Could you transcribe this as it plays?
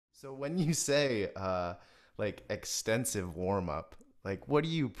So when you say like extensive warm up, like what do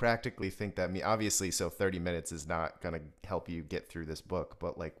you practically think that means? Obviously, so 30 minutes is not going to help you get through this book,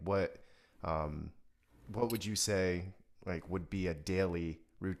 but like um what would you say like would be a daily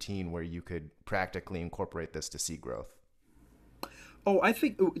routine where you could practically incorporate this to see growth? Oh, I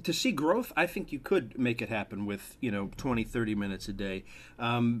think to see growth, I think you could make it happen with, 20, 30 minutes a day.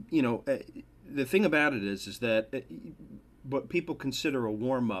 The thing about it is that what people consider a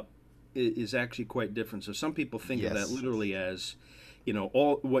warm up is actually quite different. So some people think of that Yes. literally as,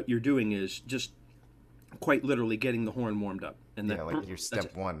 all what you're doing is just quite literally getting the horn warmed up, and Yeah, like your that's it.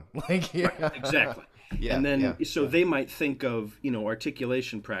 step one. Like Right, yeah. exactly. Yeah, And then yeah, so they might think of,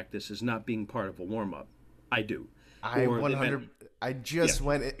 articulation practice as not being part of a warm up. I do. I Or they might, 100 I yeah. just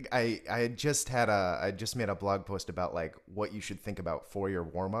went I had just had I just made a blog post about like what you should think about for your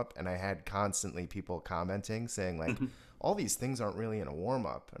warm up, and I had constantly people commenting saying like all these things aren't really in a warm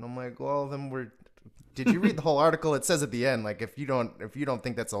up. And I'm like, "Well, then we're did you read the whole article? It says at the end like if you don't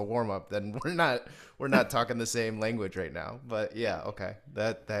think that's a warm up, then we're not talking the same language right now." But yeah, okay.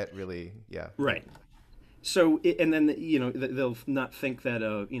 That really yeah. Right. So, and then they'll not think that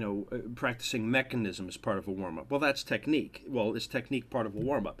practicing mechanism is part of a warm up. Well, that's technique. Well, is technique part of a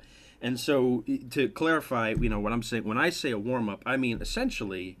warm up? And so, to clarify, what I'm saying when I say a warm up, I mean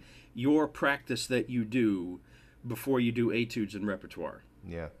essentially your practice that you do before you do etudes and repertoire,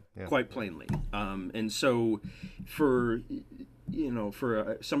 Yeah. Yeah. quite plainly. And so, for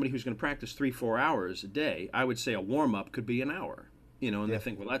somebody who's going to practice 3 4 hours a day, I would say a warm up could be an hour. And they Yeah.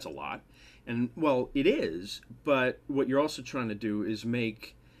 think, well, that's a lot. And well, it is, but what you're also trying to do is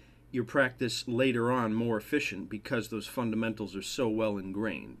make your practice later on more efficient because those fundamentals are so well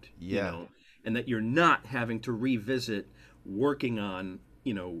ingrained, Yeah. and that you're not having to revisit working on,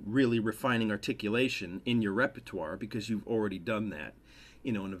 really refining articulation in your repertoire because you've already done that,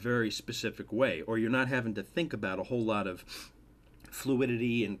 in a very specific way, or you're not having to think about a whole lot of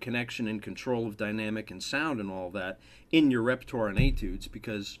fluidity and connection and control of dynamic and sound and all that in your repertoire and etudes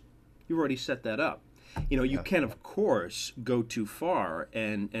because you've already set that up. You Yeah. can of course go too far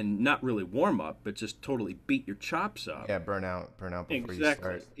and not really warm up, but just totally beat your chops up. Yeah, burn out before you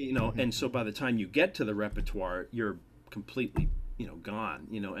Exactly. start. And so by the time you get to the repertoire, you're completely, gone.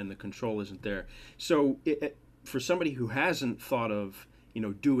 And the control isn't there. So for somebody who hasn't thought of,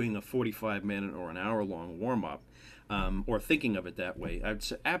 doing a 45-minute or an hour long warm up, or thinking of it that way, I'd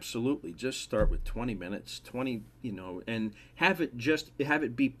say absolutely just start with 20 minutes, 20, and have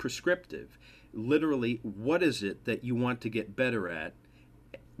it be prescriptive. Literally, what is it that you want to get better at,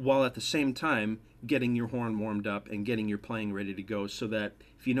 while at the same time getting your horn warmed up and getting your playing ready to go, so that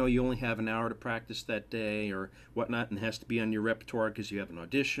if you only have an hour to practice that day or whatnot and it has to be on your repertoire because you have an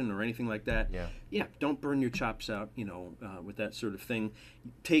audition or anything like that, Yeah. yeah, don't burn your chops out, with that sort of thing.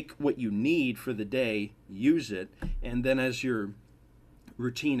 Take what you need for the day, use it, and then as your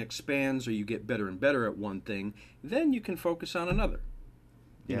routine expands or you get better and better at one thing, then you can focus on another.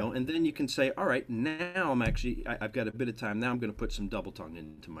 Yeah. And then you can say, all right, now I've got a bit of time. Now I'm going to put some double tongue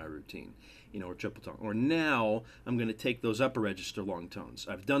into my routine, or triple tongue. Or now I'm going to take those upper register long tones.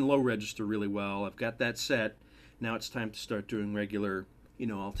 I've done low register really well. I've got that set. Now it's time to start doing regular,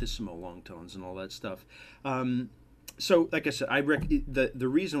 altissimo long tones and all that stuff. So, like I said, the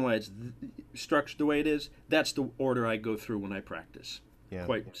reason why it's structured the way it is, that's the order I go through when I practice. Yeah.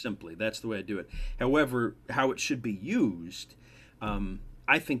 Quite simply, that's the way I do it. However, how it should be used,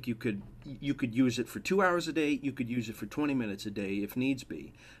 I think you could use it for 2 hours a day. You could use it for 20 minutes a day if needs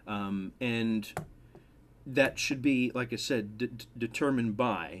be, and that should be, like I said, determined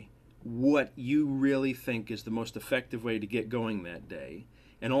by what you really think is the most effective way to get going that day,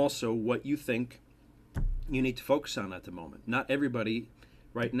 and also what you think you need to focus on at the moment. Not everybody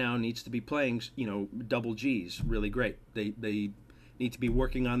right now needs to be playing, double G's really great. They need to be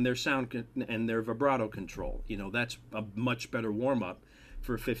working on their sound and their vibrato control. That's a much better warm up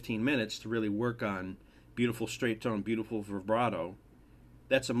for 15 minutes to really work on beautiful straight tone, beautiful vibrato.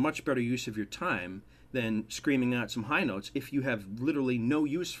 That's a much better use of your time than screaming out some high notes if you have literally no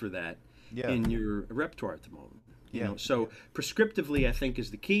use for that Yeah. in your repertoire at the moment. Yeah. So prescriptively, I think,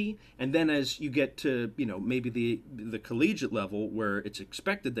 is the key. And then as you get to, maybe the collegiate level where it's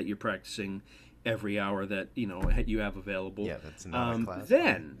expected that you're practicing every hour that you have available, Yeah, that's not a class.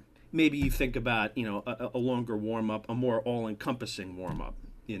 then maybe you think about a longer warm up, a more all encompassing warm up.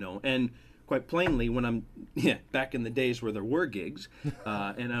 And quite plainly, when I'm back in the days where there were gigs,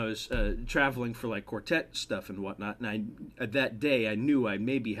 and I was traveling for like quartet stuff and whatnot, and that day I knew I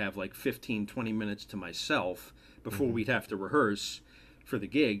maybe have like 15, 20 minutes to myself before Hmm. we'd have to rehearse for the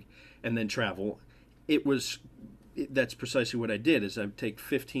gig and then travel. It was that's precisely what I did. Is I would take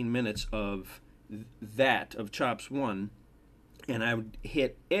 15 minutes of that of chops one, and I would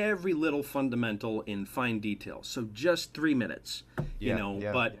hit every little fundamental in fine detail. So just 3 minutes, Yeah,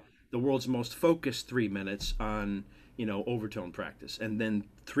 yeah, but the world's most focused 3 minutes on, overtone practice, and then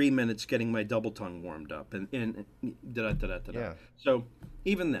 3 minutes getting my double tongue warmed up, and da da da da da. Da. yeah. So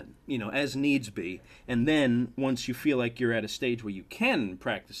even then, as needs be, and then once you feel like you're at a stage where you can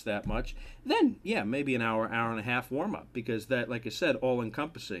practice that much, then yeah, maybe an hour, hour and a half warm up, because that, like I said, all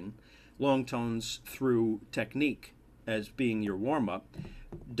encompassing, long tones through technique as being your warm up,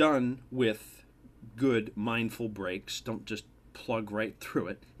 done with good mindful breaks. Don't just plug right through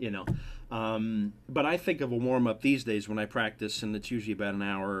it. But I think of a warm up these days when I practice, and it's usually about an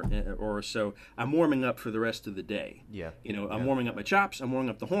hour or so. I'm warming up for the rest of the day. Yeah. I'm Yeah. warming up my chops, I'm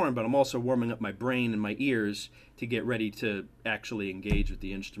warming up the horn, but I'm also warming up my brain and my ears to get ready to actually engage with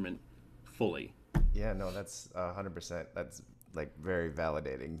the instrument fully. Yeah, no, that's 100%. That's like very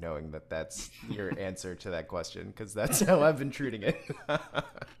validating knowing that that's your answer to that question because that's how I've been treating it.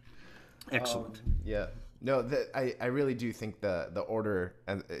 Excellent. Yeah. No, I really do think the order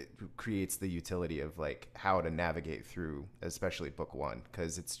and it creates the utility of like how to navigate through, especially book one,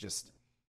 because it's just